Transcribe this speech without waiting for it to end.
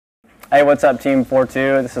Hey, what's up, Team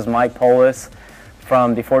 4-2? This is Mike Polis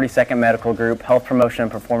from the 42nd Medical Group, Health Promotion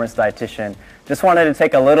and Performance Dietitian. Just wanted to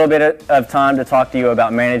take a little bit of time to talk to you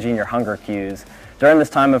about managing your hunger cues. During this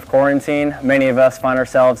time of quarantine, many of us find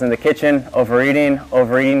ourselves in the kitchen overeating.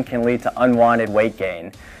 Overeating can lead to unwanted weight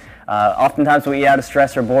gain. Oftentimes we eat out of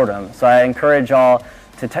stress or boredom, so I encourage y'all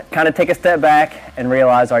to kind of take a step back and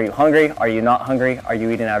realize, are you hungry? Are you not hungry? Are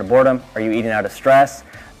you eating out of boredom? Are you eating out of stress?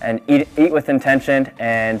 And eat with intention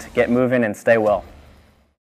and get moving and stay well.